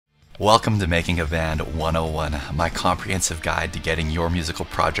Welcome to Making a Band 101, my comprehensive guide to getting your musical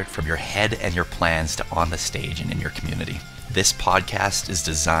project from your head and your plans to on the stage and in your community. This podcast is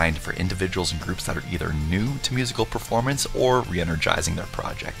designed for individuals and groups that are either new to musical performance or re-energizing their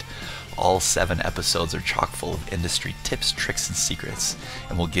project. All 7 episodes are chock full of industry tips, tricks, and secrets,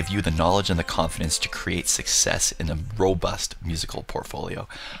 and will give you the knowledge and the confidence to create success in a robust musical portfolio.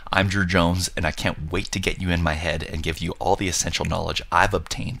 I'm Drew Jones, and I can't wait to get you in my head and give you all the essential knowledge I've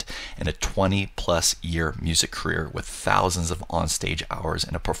obtained in a 20-plus year music career with thousands of onstage hours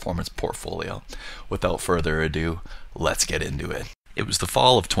and a performance portfolio. Without further ado, let's get into it. It was the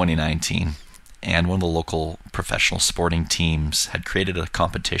fall of 2019. And one of the local professional sporting teams had created a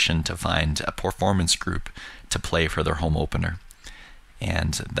competition to find a performance group to play for their home opener.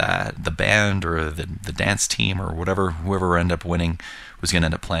 And that the band or the dance team or whoever ended up winning was going to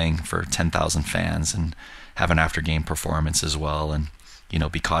end up playing for 10,000 fans and have an after-game performance as well, and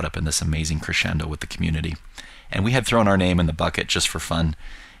be caught up in this amazing crescendo with the community. And we had thrown our name in the bucket just for fun.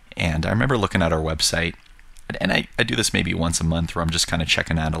 And I remember looking at our website, and I do this maybe once a month where I'm just kind of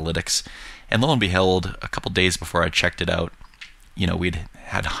checking analytics. And lo and behold, a couple days before I checked it out, we'd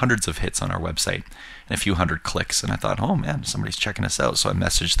had hundreds of hits on our website and a few hundred clicks. And I thought, oh man, somebody's checking us out. So I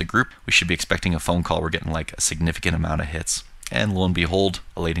messaged the group. We should be expecting a phone call. We're getting like a significant amount of hits. And lo and behold,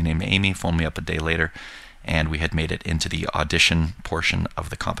 a lady named Amy phoned me up a day later, and we had made it into the audition portion of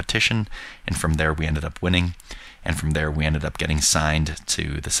the competition. And from there, we ended up winning. And from there, we ended up getting signed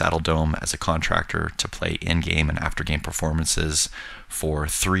to the Saddle Dome as a contractor to play in-game and after-game performances for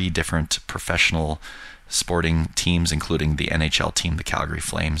 3 different professional sporting teams, including the NHL team, the Calgary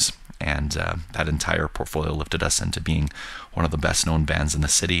Flames. And that entire portfolio lifted us into being one of the best-known bands in the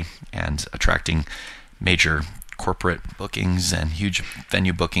city and attracting major corporate bookings and huge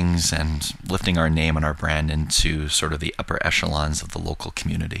venue bookings and lifting our name and our brand into sort of the upper echelons of the local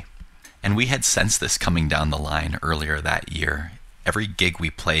community. And we had sensed this coming down the line earlier that year. Every gig we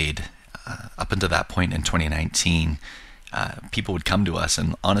played up until that point in 2019, people would come to us,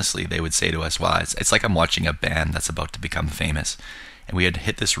 and honestly, they would say to us, wow, it's like I'm watching a band that's about to become famous. And we had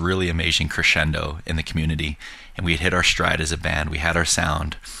hit this really amazing crescendo in the community, and we had hit our stride as a band. We had our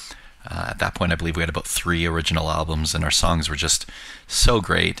sound. At that point, I believe we had about 3 original albums, and our songs were just so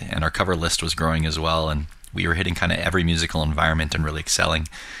great, and our cover list was growing as well, and we were hitting kind of every musical environment and really excelling.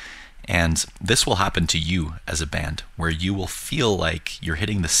 And this will happen to you as a band, where you will feel like you're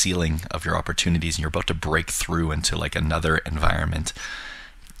hitting the ceiling of your opportunities and you're about to break through into like another environment.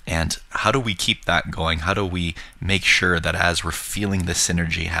 And how do we keep that going? How do we make sure that as we're feeling this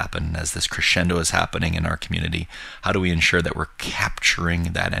synergy happen, as this crescendo is happening in our community, how do we ensure that we're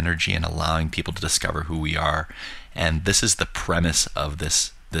capturing that energy and allowing people to discover who we are? And this is the premise of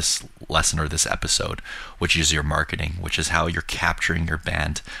this lesson or this episode, which is your marketing, which is how you're capturing your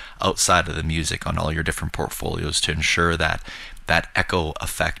band outside of the music on all your different portfolios to ensure that that echo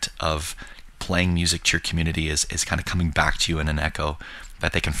effect of playing music to your community is kind of coming back to you in an echo,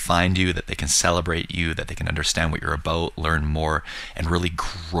 that they can find you, that they can celebrate you, that they can understand what you're about, learn more, and really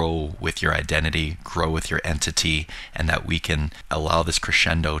grow with your identity, grow with your entity, and that we can allow this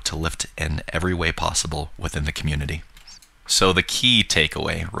crescendo to lift in every way possible within the community. So the key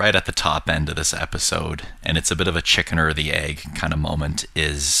takeaway right at the top end of this episode, and it's a bit of a chicken or the egg kind of moment,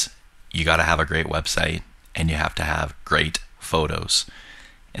 is you got to have a great website and you have to have great photos.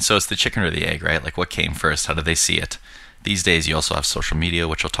 And so it's the chicken or the egg, right? Like what came first? How did they see it? These days you also have social media,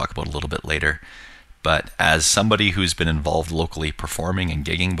 which I'll talk about a little bit later. But as somebody who's been involved locally performing and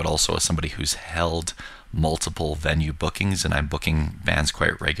gigging, but also as somebody who's held multiple venue bookings, and I'm booking bands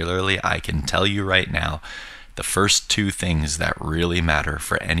quite regularly, I can tell you right now, the first 2 things that really matter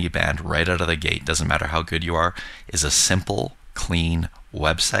for any band right out of the gate, doesn't matter how good you are, is a simple, clean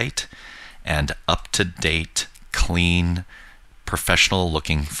website and up-to-date, clean,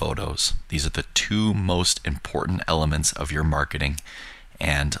 professional-looking photos. These are the 2 most important elements of your marketing,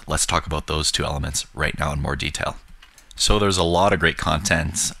 and let's talk about those 2 elements right now in more detail. So there's a lot of great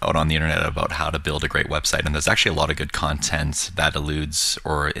content out on the internet about how to build a great website, and there's actually a lot of good content that alludes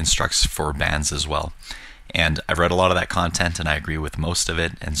or instructs for bands as well. And I've read a lot of that content and I agree with most of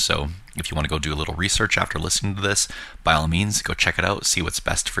it. And so if you want to go do a little research after listening to this, by all means, go check it out, see what's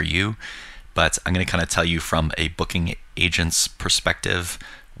best for you. But I'm going to kind of tell you from a booking agent's perspective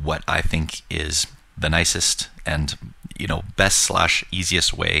what I think is the nicest and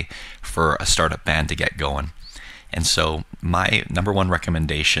best/easiest way for a startup band to get going. And so my number 1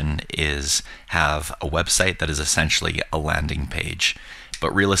 recommendation is have a website that is essentially a landing page.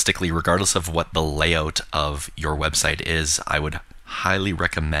 But realistically, regardless of what the layout of your website is, I would highly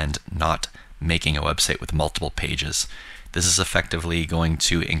recommend not making a website with multiple pages. This is effectively going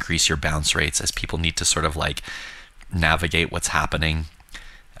to increase your bounce rates as people need to sort of like navigate what's happening.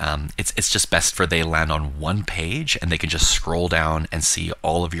 It's just best for they land on one page and they can just scroll down and see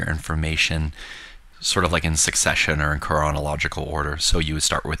all of your information sort of like in succession or in chronological order. So you would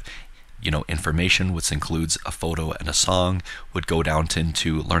start with information, which includes a photo and a song, would go down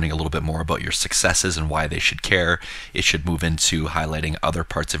into learning a little bit more about your successes and why they should care. It should move into highlighting other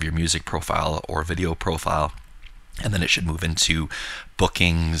parts of your music profile or video profile. And then it should move into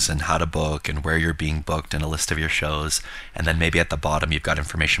bookings and how to book and where you're being booked and a list of your shows. And then maybe at the bottom, you've got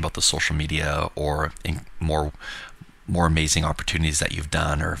information about the social media or more amazing opportunities that you've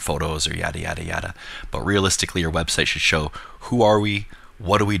done or photos or yada, yada, yada. But realistically, your website should show who are we,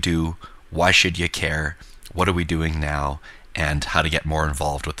 what do we do, why should you care, what are we doing now, and how to get more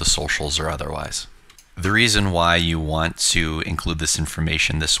involved with the socials or otherwise. The reason why you want to include this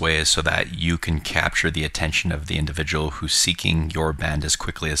information this way is so that you can capture the attention of the individual who's seeking your band as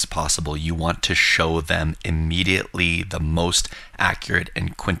quickly as possible. You want to show them immediately the most accurate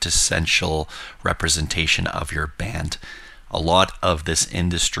and quintessential representation of your band. A lot of this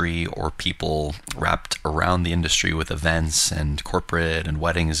industry or people wrapped around the industry with events and corporate and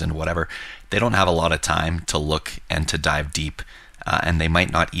weddings and whatever, they don't have a lot of time to look and to dive deep. And they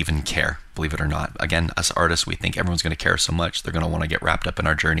might not even care, believe it or not. Again, us artists, we think everyone's going to care so much. They're going to want to get wrapped up in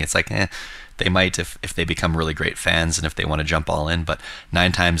our journey. It's like, they might if they become really great fans and if they want to jump all in. But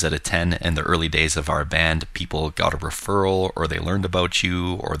 9 times out of 10 in the early days of our band, people got a referral or they learned about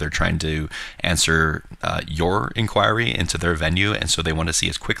you or they're trying to answer your inquiry into their venue. And so they want to see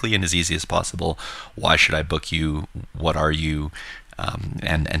as quickly and as easy as possible, why should I book you? What are you?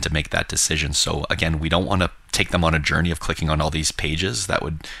 And to make that decision. So again, we don't want to take them on a journey of clicking on all these pages. That's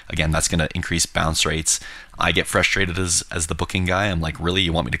going to increase bounce rates. I get frustrated as the booking guy. I'm like, really,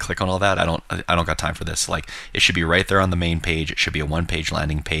 you want me to click on all that? I don't got time for this. Like, it should be right there on the main page. It should be a 1-page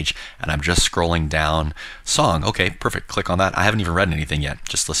landing page, and I'm just scrolling down. Song, okay, perfect. Click on that. I haven't even read anything yet.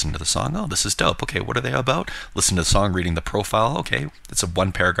 Just listen to the song. Oh, this is dope. Okay, what are they about? Listen to the song, reading the profile. Okay, it's a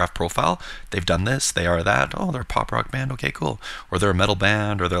 1-paragraph profile. They've done this. They are that. Oh, they're a pop rock band. Okay, cool. Or they're a metal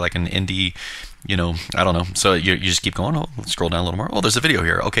band, or they're like an indie. I don't know. So you just keep going. Oh, let's scroll down a little more. Oh, there's a video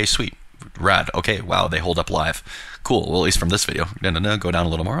here. Okay, sweet. Rad. Okay, wow, they hold up live. Cool. Well, at least from this video. No, go down a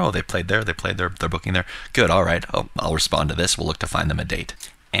little more. Oh, they played there. They're booking there. Good. All right. Oh, I'll respond to this. We'll look to find them a date.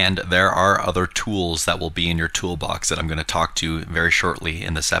 And there are other tools that will be in your toolbox that I'm going to talk to very shortly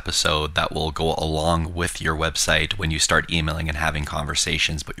in this episode that will go along with your website when you start emailing and having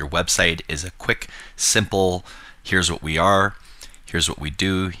conversations. But your website is a quick, simple, here's what we are. Here's what we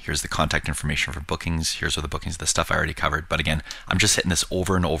do. Here's the contact information for bookings. Here's where the bookings, the stuff I already covered. But again, I'm just hitting this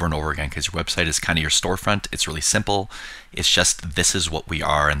over and over and over again because your website is kind of your storefront. It's really simple. It's just, this is what we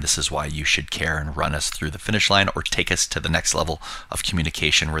are and this is why you should care and run us through the finish line or take us to the next level of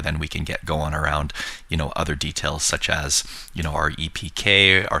communication where then we can get going around, other details such as, our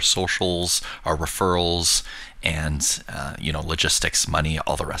EPK, our socials, our referrals, and, logistics, money,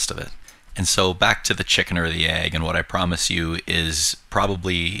 all the rest of it. And so back to the chicken or the egg, and what I promise you is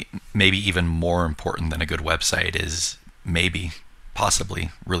probably maybe even more important than a good website is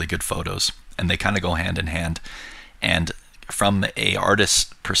possibly really good photos. And they kind of go hand in hand. And from a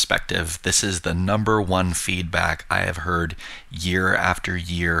artist perspective, this is the number one feedback I have heard year after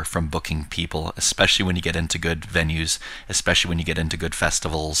year from booking people, especially when you get into good venues, especially when you get into good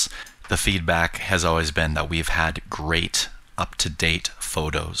festivals. The feedback has always been that we've had great up-to-date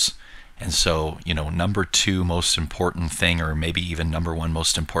photos. And so, number 2 most important thing, or maybe even number 1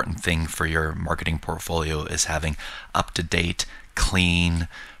 most important thing for your marketing portfolio is having up-to-date, clean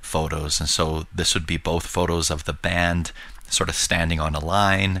photos. And so this would be both photos of the band sort of standing on a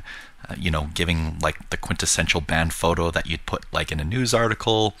line, giving like the quintessential band photo that you'd put like in a news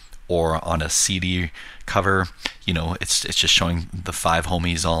article or on a CD cover. It's just showing the 5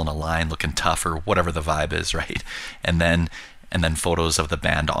 homies all in a line looking tough or whatever the vibe is, right? And then photos of the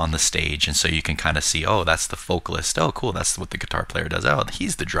band on the stage. And so you can kind of see, oh, that's the vocalist. Oh, cool. That's what the guitar player does. Oh,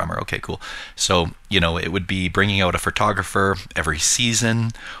 he's the drummer. Okay, cool. So, it would be bringing out a photographer every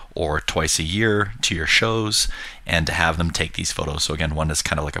season or twice a year to your shows and to have them take these photos. So again, one is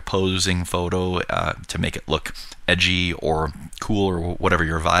kind of like a posing photo to make it look edgy or cool or whatever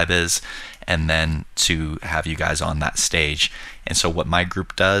your vibe is. And then to have you guys on that stage. And so what my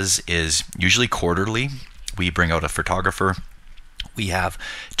group does is usually quarterly, we bring out a photographer. We have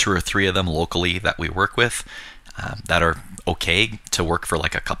 2 or 3 of them locally that we work with that are okay to work for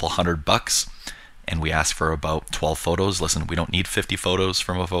like a couple $100, and we ask for about 12 photos. Listen, we don't need 50 photos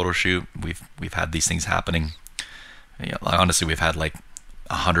from a photo shoot. We've had these things happening. Honestly, we've had like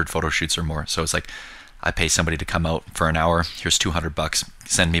 100 photo shoots or more. So it's like I pay somebody to come out for an hour. Here's $200.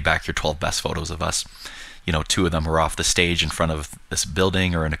 Send me back your 12 best photos of us. 2 of them were off the stage in front of this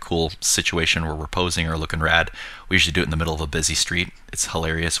building or in a cool situation where we're posing or looking rad. We usually do it in the middle of a busy street. It's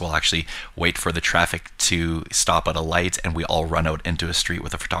hilarious. We'll actually wait for the traffic to stop at a light, and we all run out into a street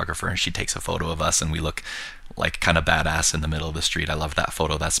with a photographer, and she takes a photo of us, and we look like kind of badass in the middle of the street. I love that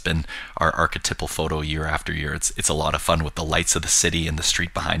photo. That's been our archetypal photo year after year. It's a lot of fun with the lights of the city and the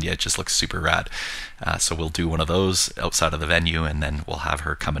street behind you. It just looks super rad. So we'll do one of those outside of the venue, and then we'll have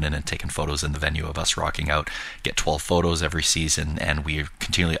her coming in and taking photos in the venue of us rocking out. Get 12 photos every season, and we're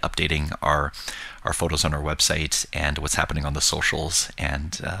continually updating our photos on our website and what's happening on the socials,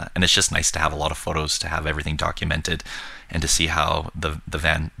 and it's just nice to have a lot of photos, to have everything documented, and to see how the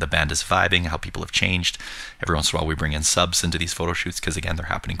band is vibing, how people have changed. Every once in a while we bring in subs into these photo shoots because, again, they're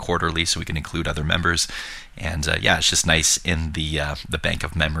happening quarterly, so we can include other members. And it's just nice in the bank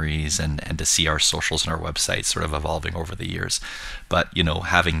of memories and to see our socials and our website sort of evolving over the years. But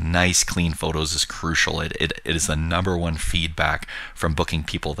having nice, clean photos is crucial. It is the number one feedback from booking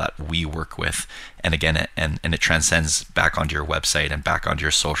people that we work with. And again, and it transcends back onto your website and back onto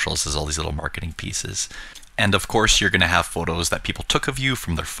your socials as all these little marketing pieces. And of course, you're going to have photos that people took of you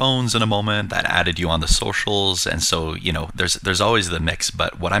from their phones in a moment that added you on the socials. And so, there's always the mix.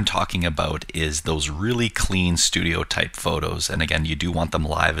 But what I'm talking about is those really clean studio type photos. And again, you do want them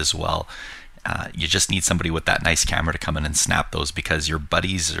live as well. You just need somebody with that nice camera to come in and snap those, because your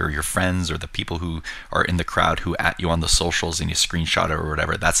buddies or your friends or the people who are in the crowd who at you on the socials and you screenshot it or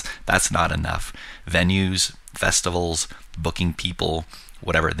whatever, that's not enough. Venues, festivals, booking people,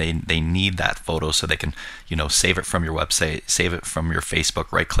 whatever, they need that photo so they can save it from your website, save it from your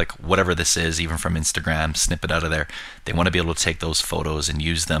Facebook, right click, whatever this is, even from Instagram, snip it out of there. They want to be able to take those photos and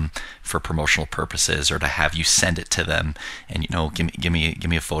use them for promotional purposes, or to have you send it to them and give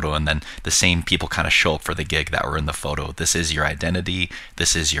me a photo, and then the same people kind of show up for the gig that were in the photo. This is your identity,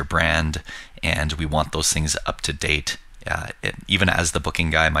 this is your brand, and we want those things up to date. Even as the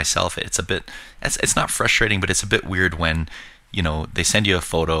booking guy myself, it's not frustrating, but it's a bit weird when they send you a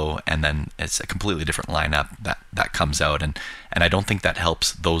photo and then it's a completely different lineup that comes out, and I don't think that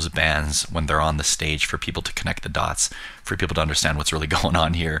helps those bands when they're on the stage, for people to connect the dots, for people to understand what's really going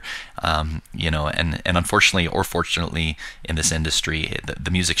on here. And unfortunately or fortunately in this industry,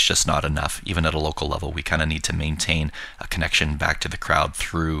 the music's just not enough. Even at a local level, we kind of need to maintain a connection back to the crowd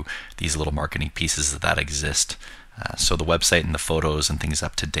through these little marketing pieces that exist. So the website and the photos and things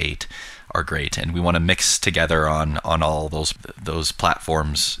up to date are great, and we want to mix together on all those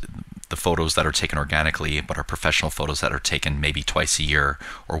platforms the photos that are taken organically, but are professional photos that are taken maybe twice a year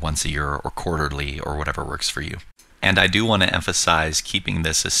or once a year or quarterly or whatever works for you. And I do want to emphasize keeping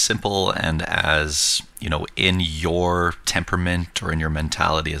this as simple and as in your temperament or in your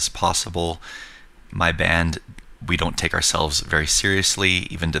mentality as possible. My band, we don't take ourselves very seriously,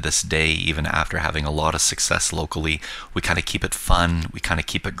 even to this day, even after having a lot of success locally. We kind of keep it fun. We kind of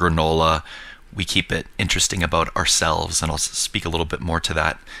keep it granola. We keep it interesting about ourselves, and I'll speak a little bit more to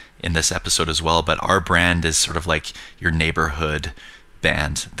that in this episode as well. But our brand is sort of like your neighborhood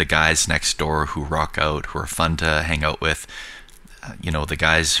band, the guys next door who rock out, who are fun to hang out with. The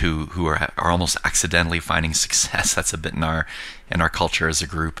guys who are almost accidentally finding success. That's a bit in our culture as a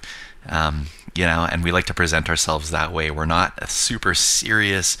group. And we like to present ourselves that way. We're not a super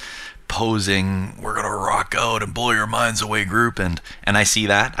serious, posing, we're going to rock out and blow your minds away group. And I see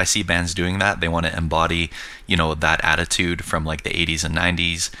that. I see bands doing that. They want to embody, that attitude from like the 80s and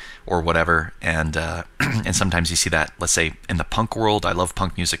 90s or whatever. And and sometimes you see that, let's say, in the punk world. I love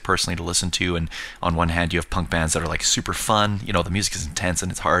punk music personally to listen to. And on one hand, you have punk bands that are like super fun. The music is intense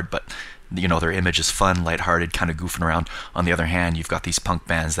and it's hard, but their image is fun, lighthearted, kind of goofing around. On the other hand, you've got these punk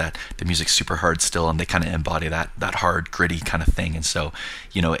bands that the music's super hard still, and they kind of embody that hard, gritty kind of thing. And so,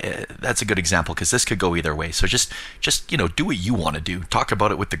 that's a good example, because this could go either way. So just do what you want to do. Talk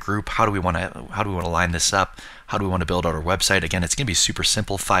about it with the group. How do we want to line this up? How do we want to build out our website? Again, it's going to be super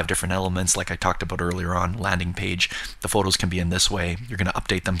simple, 5 different elements like I talked about earlier on. Landing page, the photos can be in this way. You're going to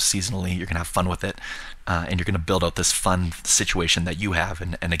update them seasonally. You're going to have fun with it. And you're going to build out this fun situation that you have.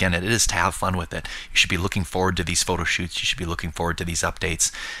 And again, it is to have fun with it. You should be looking forward to these photo shoots. You should be looking forward to these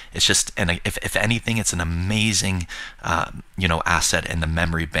updates. It's just, and if anything, it's an amazing, asset in the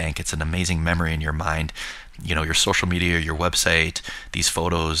memory bank. It's an amazing memory in your mind. your social media, your website, these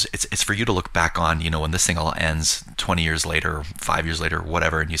photos. It's for you to look back on, when this thing all ends 20 years later, 5 years later,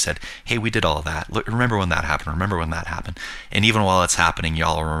 whatever, and you said, hey, we did all that. Look, remember when that happened? Remember when that happened? And even while it's happening,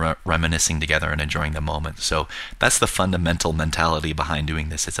 y'all are reminiscing together and enjoying the moment. So that's the fundamental mentality behind doing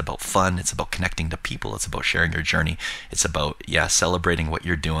this. It's about fun. It's about connecting to people. It's about sharing your journey. It's about, celebrating what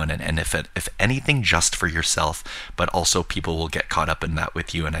you're doing. And if anything, just for yourself, but also people will get caught up in that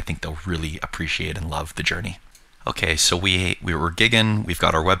with you. And I think they'll really appreciate and love the journey. Okay, so we were gigging, we've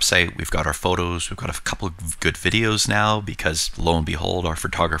got our website, we've got our photos, we've got a couple of good videos now, because lo and behold, our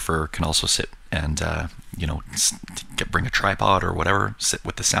photographer can also sit and, bring a tripod or whatever, sit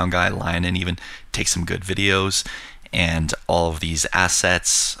with the sound guy, line in, even take some good videos. And all of these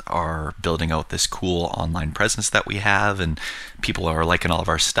assets are building out this cool online presence that we have, and people are liking all of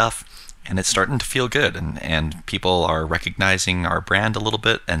our stuff. And it's starting to feel good, and people are recognizing our brand a little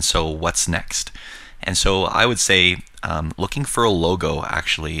bit. And so what's next? And so I would say looking for a logo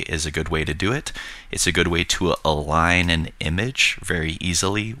actually is a good way to do it. It's a good way to align an image very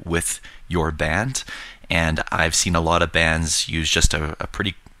easily with your band. And I've seen a lot of bands use just a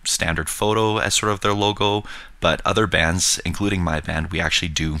pretty standard photo as sort of their logo, but other bands, including my band, we actually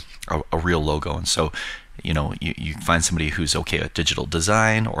do a real logo. And so you find somebody who's okay with digital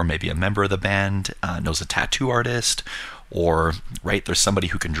design, or maybe a member of the band knows a tattoo artist, or there's somebody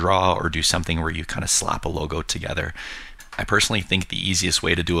who can draw or do something where you kind of slap a logo together. I personally think the easiest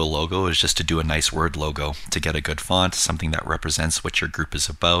way to do a logo is just to do a nice word logo, to get a good font, something that represents what your group is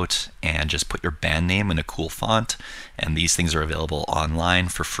about, and just put your band name in a cool font. And these things are available online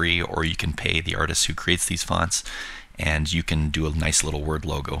for free, or you can pay the artist who creates these fonts, and you can do a nice little word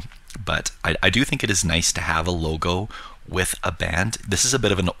logo. But I do think it is nice to have a logo with a band. This is a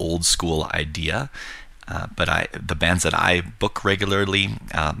bit of an old school idea, but the bands that I book regularly,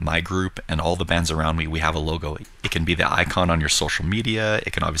 my group and all the bands around me, we have a logo. It can be the icon on your social media.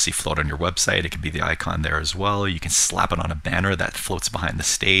 It can obviously float on your website. It can be the icon there as well. You can slap it on a banner that floats behind the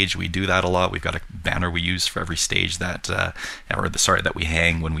stage. We do that a lot. We've got a banner we use for every stage that we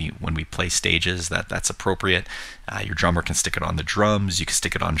hang when we play stages. That's appropriate. Your drummer can stick it on the drums. You can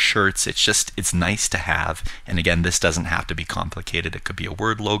stick it on shirts. It's nice to have. And again, this doesn't have to be complicated. It could be a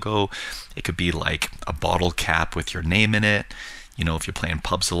word logo. It could be like a bottle cap with your name in it. If you're playing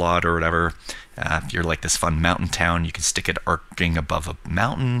pubs a lot or whatever, if you're like this fun mountain town, you can stick it arcing above a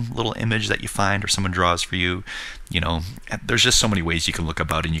mountain little image that you find or someone draws for you. There's just so many ways you can look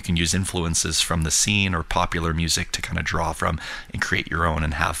about it, and you can use influences from the scene or popular music to kind of draw from and create your own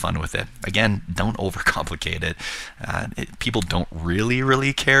and have fun with it. Again, don't overcomplicate it. People don't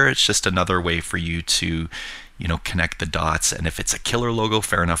really care. It's just another way for you to connect the dots. And if it's a killer logo,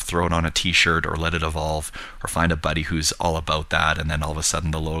 fair enough, throw it on a t-shirt or let it evolve, or find a buddy who's all about that, and then all of a sudden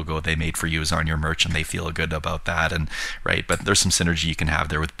the logo they made for you is on your merch and they feel good about that. And but there's some synergy you can have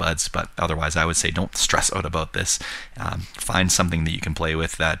there with buds. But otherwise, I would say don't stress out about this. Find something that you can play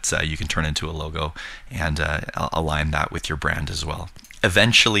with that you can turn into a logo, and align that with your brand as well.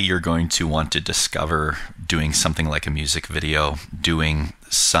 Eventually, you're going to want to discover doing something like a music video, doing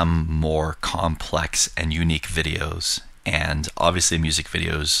some more complex and unique videos. And obviously, music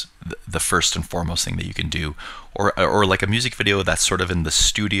videos, the first and foremost thing that you can do, or like a music video that's sort of in the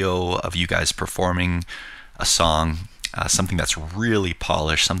studio of you guys performing a song, something that's really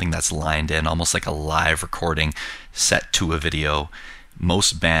polished, something that's lined in, almost like a live recording set to a video.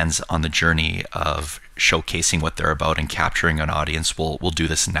 Most bands on the journey of showcasing what they're about and capturing an audience will do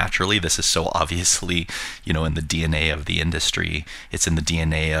this naturally. This is so obviously, in the DNA of the industry. It's in the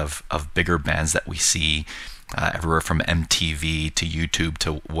DNA of bigger bands that we see everywhere from MTV to YouTube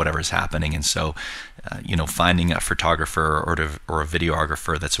to whatever's happening. And so, finding a photographer or a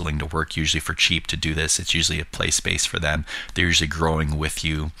videographer that's willing to work usually for cheap to do this, it's usually a play space for them. They're usually growing with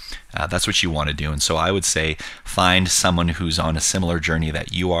you. That's what you want to do. And so I would say find someone who's on a similar journey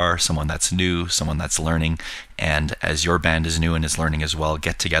that you are, someone that's new, someone that's learning. And as your band is new and is learning as well,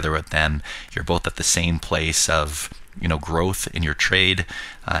 get together with them. You're both at the same place of growth in your trade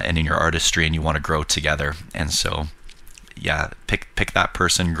and in your artistry, and you want to grow together. And so pick that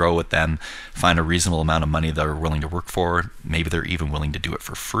person, grow with them, find a reasonable amount of money they're willing to work for. Maybe they're even willing to do it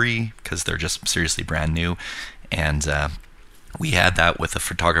for free because they're just seriously brand new. And we had that with a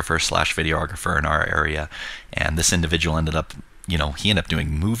photographer / videographer in our area, and this individual ended up he ended up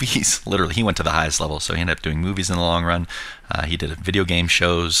doing movies. Literally, he went to the highest level, so he ended up doing movies in the long run. He did video game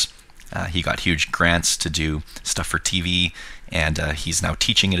shows. He got huge grants to do stuff for TV, and he's now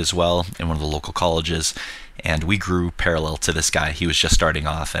teaching it as well in one of the local colleges. And we grew parallel to this guy. He was just starting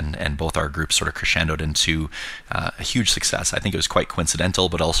off, and both our groups sort of crescendoed into a huge success. I think it was quite coincidental,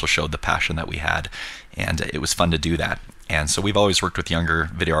 but also showed the passion that we had, and it was fun to do that. And so we've always worked with younger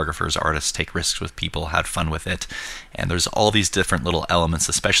videographers, artists, take risks with people, had fun with it. And there's all these different little elements,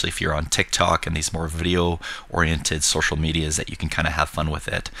 especially if you're on TikTok and these more video-oriented social medias, that you can kind of have fun with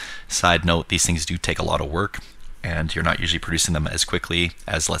it. Side note, these things do take a lot of work, and you're not usually producing them as quickly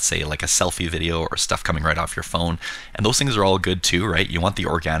as, let's say, like a selfie video or stuff coming right off your phone. And those things are all good too, right? You want the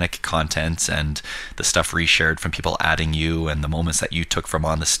organic content and the stuff reshared from people adding you, and the moments that you took from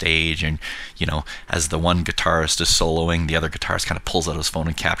on the stage. And, you know, as the one guitarist is soloing, the other guitarist kind of pulls out his phone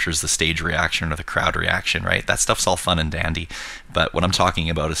and captures the stage reaction or the crowd reaction, right? That stuff's all fun and dandy. But what I'm talking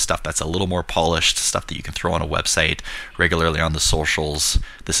about is stuff that's a little more polished, stuff that you can throw on a website regularly on the socials.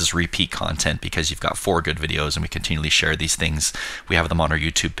 This is repeat content because you've got 4 good videos, and we continually share these things. We have them on our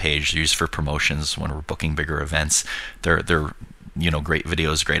YouTube page, used for promotions when we're booking bigger events. They're great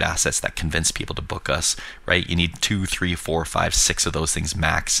videos, great assets that convince people to book us, right? You need 2, 3, 4, 5, 6 of those things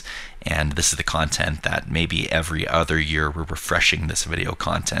max. And this is the content that maybe every other year we're refreshing this video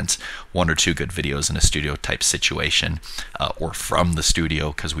content, 1 or 2 good videos in a studio type situation, or from the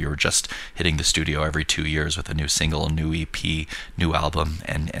studio, because we were just hitting the studio every 2 years with a new single, new EP, new album,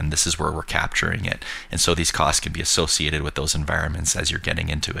 and this is where we're capturing it. And so these costs can be associated with those environments as you're getting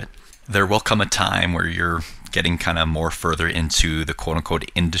into it. There will come a time where you're getting kind of more further into the quote-unquote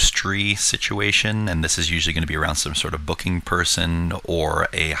industry situation, and this is usually going to be around some sort of booking person or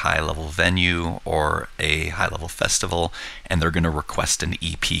a high-level venue or a high-level festival, and they're going to request an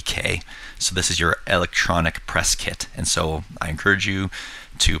EPK. So this is your electronic press kit. And so I encourage you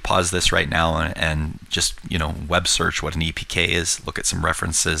to pause this right now and just, web search what an EPK is, look at some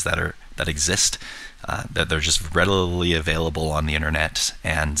references that exist, that they're just readily available on the internet.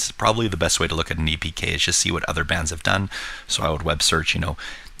 And probably the best way to look at an EPK is just see what other bands have done. So I would web search,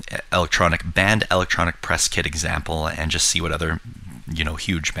 electronic press kit example, and just see what other,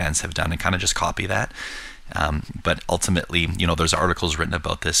 huge bands have done, and kind of just copy that. But ultimately, there's articles written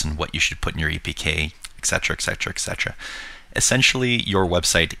about this and what you should put in your EPK, etc., etc., etc. Essentially, your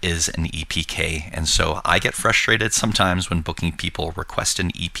website is an EPK, and so I get frustrated sometimes when booking people request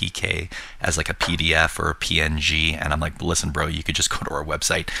an EPK as like a PDF or a PNG, and I'm like, listen, bro, you could just go to our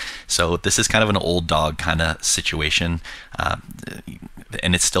website. So this is kind of an old dog kind of situation,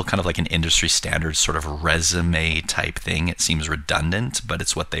 and it's still kind of like an industry standard sort of resume type thing. It seems redundant, but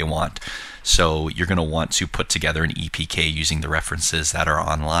it's what they want. So you're going to want to put together an EPK using the references that are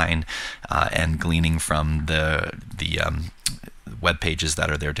online, and gleaning from the web pages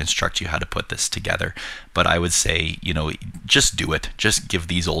that are there to instruct you how to put this together. But I would say, just do it. Just give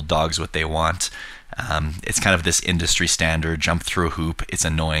these old dogs what they want. It's kind of this industry standard, jump through a hoop. It's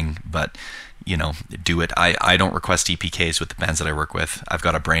annoying, but do it. I don't request EPKs with the bands that I work with. I've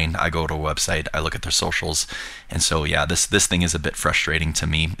got a brain. I go to a website. I look at their socials. And so, yeah, this thing is a bit frustrating to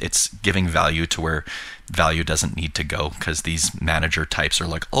me. It's giving value to where value doesn't need to go, because these manager types are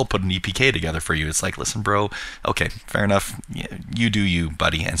like, I'll put an EPK together for you. It's like, listen, bro, okay, fair enough. You do you,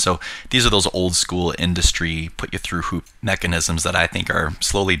 buddy. And so these are those old school industry put you through hoop mechanisms that I think are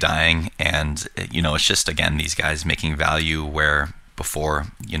slowly dying. And, it's just, again, these guys making value where before,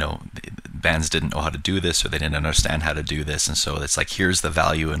 bands didn't know how to do this, or they didn't understand how to do this. And so it's like, here's the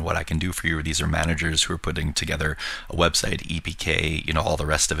value and what I can do for you. These are managers who are putting together a website, EPK, all the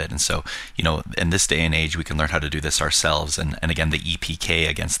rest of it. And so, in this day and age, we can learn how to do this ourselves. And again, the EPK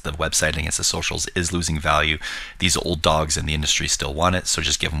against the website, against the socials, is losing value. These old dogs in the industry still want it, so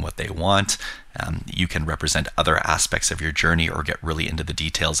just give them what they want. You can represent other aspects of your journey or get really into the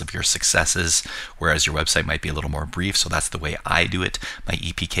details of your successes, whereas your website might be a little more brief. So that's the way I do it. My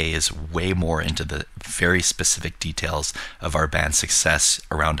EPK is way more into the very specific details of our band's success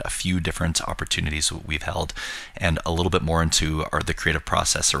around a few different opportunities we've held, and a little bit more into the creative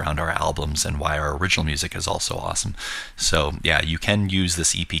process around our albums and why our original music is also awesome. So yeah, you can use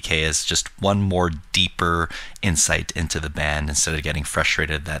this EPK as just one more deeper insight into the band, instead of getting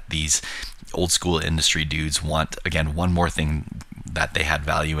frustrated that these old school industry dudes want, again, one more thing that they had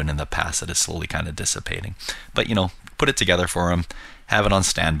value in the past that is slowly kind of dissipating. But, put it together for them, have it on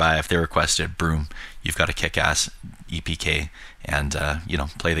standby. If they request it, boom, you've got a kick-ass EPK, and,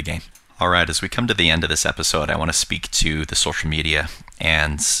 play the game. All right, as we come to the end of this episode, I want to speak to the social media,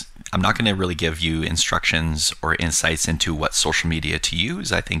 and I'm not going to really give you instructions or insights into what social media to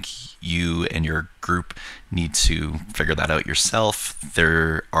use. I think you and your group need to figure that out yourself.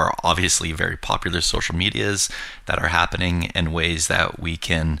 There are obviously very popular social medias that are happening in ways that we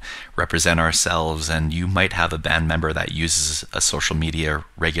can represent ourselves, and you might have a band member that uses a social media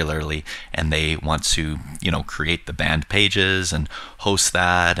regularly and they want to, create the band pages and host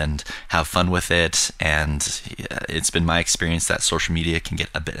that and have fun with it. And it's been my experience that social media can get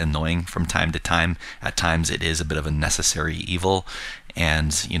a bit annoying from time to time. At times it is a bit of a necessary evil,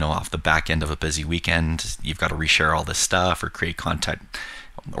 and off the back end of a busy weekend you've got to reshare all this stuff or create content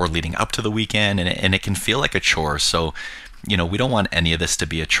or leading up to the weekend, and it can feel like a chore. So we don't want any of this to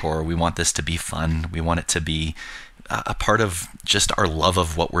be a chore. We want this to be fun. We want it to be a part of just our love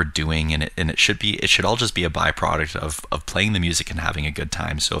of what we're doing, and it should all just be a byproduct of playing the music and having a good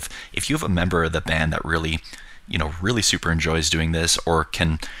time. So if you have a member of the band that really super enjoys doing this, or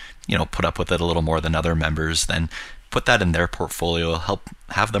can put up with it a little more than other members, then put that in their portfolio,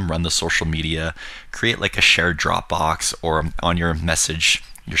 have them run the social media, create like a shared Dropbox, or on your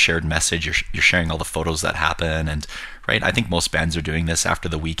shared message, you're sharing all the photos that happen. And right, I think most bands are doing this after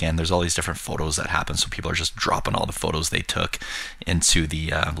the weekend. There's all these different photos that happen, so people are just dropping all the photos they took into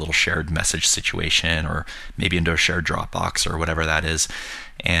the little shared message situation, or maybe into a shared Dropbox or whatever that is.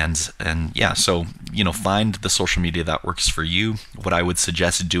 And yeah, so find the social media that works for you. What I would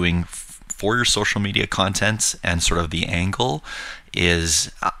suggest doing for your social media content and sort of the angle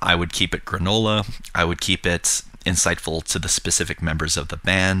is, I would keep it granola. I would keep it insightful to the specific members of the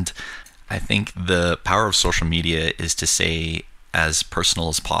band. I think the power of social media is to say as personal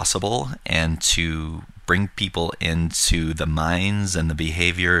as possible and to bring people into the minds and the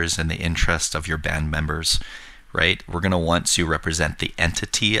behaviors and the interests of your band members. Right? We're going to want to represent the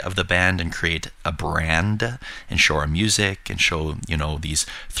entity of the band and create a brand and show our music and show, these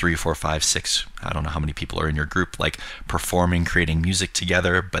 3, 4, 5, 6, I don't know how many people are in your group, like performing, creating music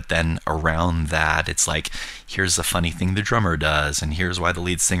together. But then around that, it's like, here's the funny thing the drummer does, and here's why the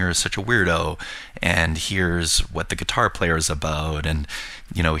lead singer is such a weirdo, and here's what the guitar player is about, and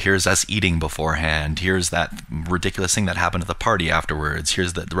here's us eating beforehand, here's that ridiculous thing that happened at the party afterwards,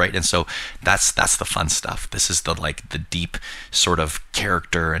 here's the right. And so that's the fun stuff. This is the deep sort of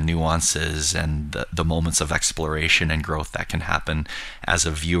character and nuances and the moments of exploration and growth that can happen as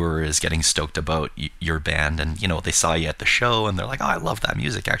a viewer is getting stoked about your band. And they saw you at the show and they're like, oh, I love that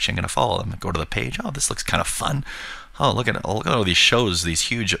music, actually I'm going to follow them, go to the page, oh, this looks kind of fun. Oh, look at all these shows, these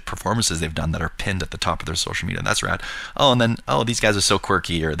huge performances they've done that are pinned at the top of their social media. That's rad. Oh, and then, these guys are so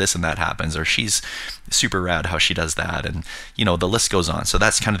quirky, or this and that happens, or she's super rad how she does that. And, the list goes on. So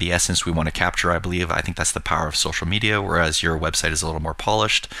that's kind of the essence we want to capture, I believe. I think that's the power of social media, whereas your website is a little more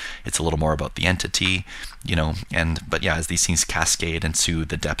polished. It's a little more about the entity, but yeah, as these things cascade into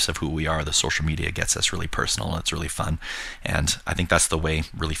the depths of who we are, the social media gets us really personal and it's really fun. And I think that's the way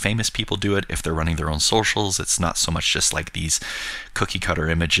really famous people do it. If they're running their own socials, it's not so much just like these cookie cutter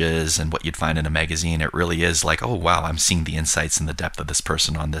images and what you'd find in a magazine. It really is like, oh wow, I'm seeing the insights and the depth of this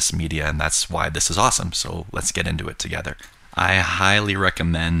person on this media, and that's why this is awesome. So let's get into it together. I highly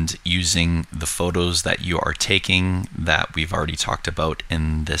recommend using the photos that you are taking that we've already talked about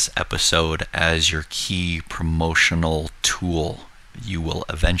in this episode as your key promotional tool. You will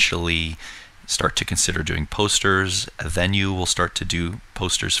eventually start to consider doing posters. A venue will start to do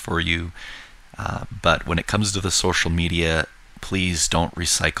posters for you. But when it comes to the social media, please don't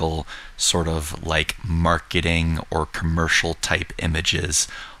recycle sort of like marketing or commercial type images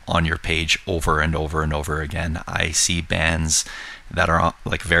on your page over and over and over again. I see bands that are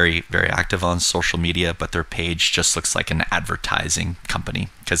like very, very active on social media, but their page just looks like an advertising company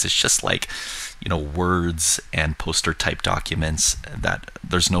because it's just like, words and poster type documents that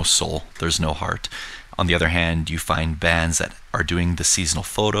there's no soul, there's no heart. On the other hand, you find bands that are doing the seasonal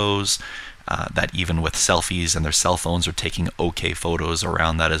photos, that even with selfies and their cell phones are taking okay photos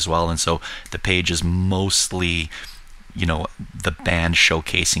around that as well. And so the page is mostly, the band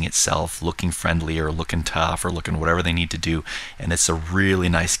showcasing itself, looking friendly or looking tough or looking whatever they need to do. And it's a really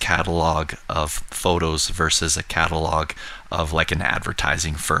nice catalog of photos versus a catalog of like an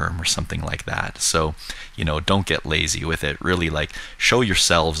advertising firm or something like that. So, don't get lazy with it. Really like show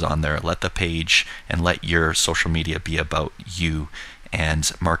yourselves on there. Let the page and let your social media be about you,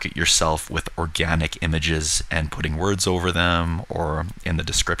 and market yourself with organic images and putting words over them, or in the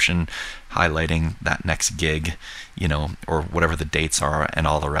description highlighting that next gig, or whatever the dates are and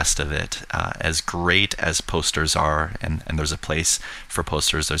all the rest of it. As great as posters are, and there's a place for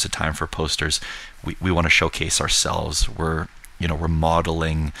posters, there's a time for posters, we want to showcase ourselves. We're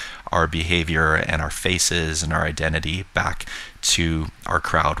modeling our behavior and our faces and our identity back to our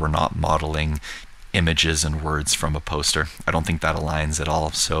crowd. We're not modeling images and words from a poster. I don't think that aligns at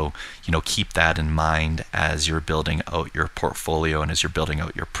all. So, keep that in mind as you're building out your portfolio and as you're building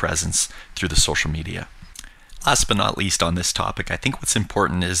out your presence through the social media. Last but not least on this topic, I think what's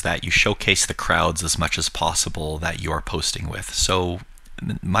important is that you showcase the crowds as much as possible that you are posting with. So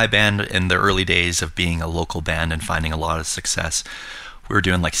my band, in the early days of being a local band and finding a lot of success, we were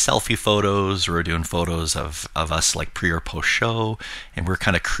doing like selfie photos, we were doing photos of us like pre or post show, and we're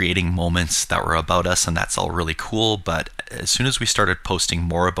kind of creating moments that were about us, and that's all really cool. But as soon as we started posting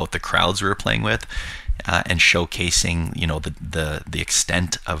more about the crowds we were playing with, and showcasing, the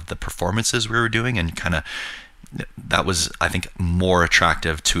extent of the performances we were doing, and kind of that was, I think, more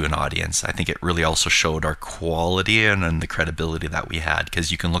attractive to an audience. I think it really also showed our quality and the credibility that we had,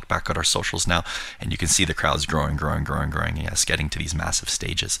 because you can look back at our socials now and you can see the crowds growing, yes, getting to these massive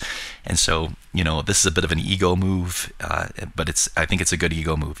stages. And so, this is a bit of an ego move, but I think it's a good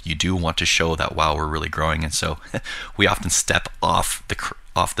ego move. You do want to show that, wow, we're really growing. And so we often step off the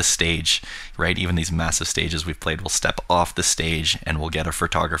stage, right? Even these massive stages we've played, we'll step off the stage and we'll get a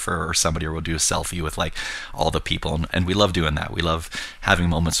photographer or somebody, or we'll do a selfie with like all the people, and we love doing that. We love having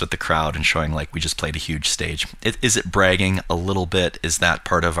moments with the crowd and showing like we just played a huge stage. Is it bragging a little bit? Is that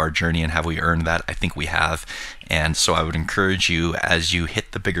part of our journey, and have we earned that? I think we have. And so I would encourage you, as you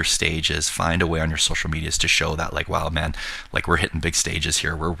hit the bigger stages, find a way on your social medias to show that, like, wow, man, like we're hitting big stages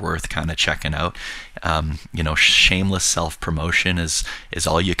here. We're worth kind of checking out. Shameless self-promotion is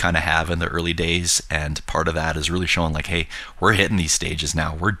all you kind of have in the early days. And part of that is really showing like, hey, we're hitting these stages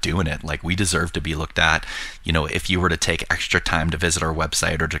now. We're doing it. Like, we deserve to be looked at. If you were to take extra time to visit our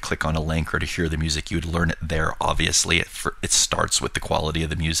website or to click on a link or to hear the music, you'd learn it there. Obviously, it starts with the quality of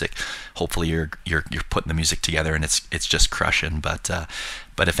the music. Hopefully you're putting the music together and it's just crushing. But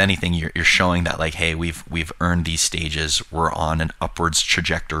if anything, you're showing that like, hey, we've earned these stages. We're on an upwards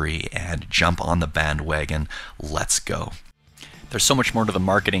trajectory, and jump on the bandwagon. Let's go. There's so much more to the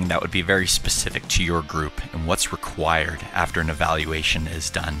marketing that would be very specific to your group and what's required after an evaluation is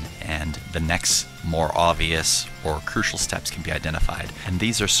done, and the next more obvious or crucial steps can be identified. And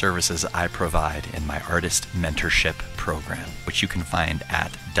these are services I provide in my artist mentorship program, which you can find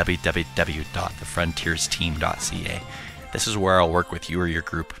at www.thefrontiersteam.ca. This is where I'll work with you or your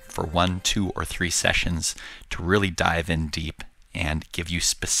group for 1, 2, or 3 sessions to really dive in deep and give you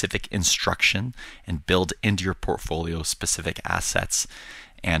specific instruction and build into your portfolio specific assets,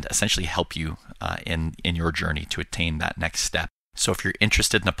 and essentially help you in your journey to attain that next step. So if you're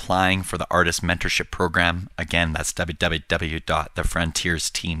interested in applying for the Artist Mentorship Program, again, that's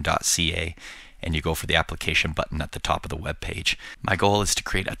www.thefrontiersteam.ca, and you go for the application button at the top of the webpage. My goal is to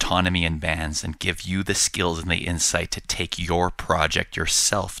create autonomy in bands and give you the skills and the insight to take your project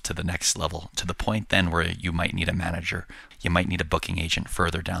yourself to the next level, to the point then where you might need a manager. You might need a booking agent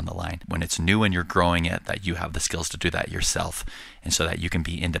further down the line. When it's new and you're growing it, that you have the skills to do that yourself, and so that you can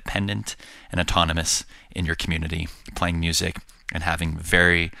be independent and autonomous in your community, playing music and having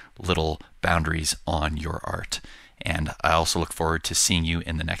very little boundaries on your art. And I also look forward to seeing you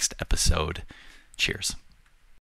in the next episode. Cheers.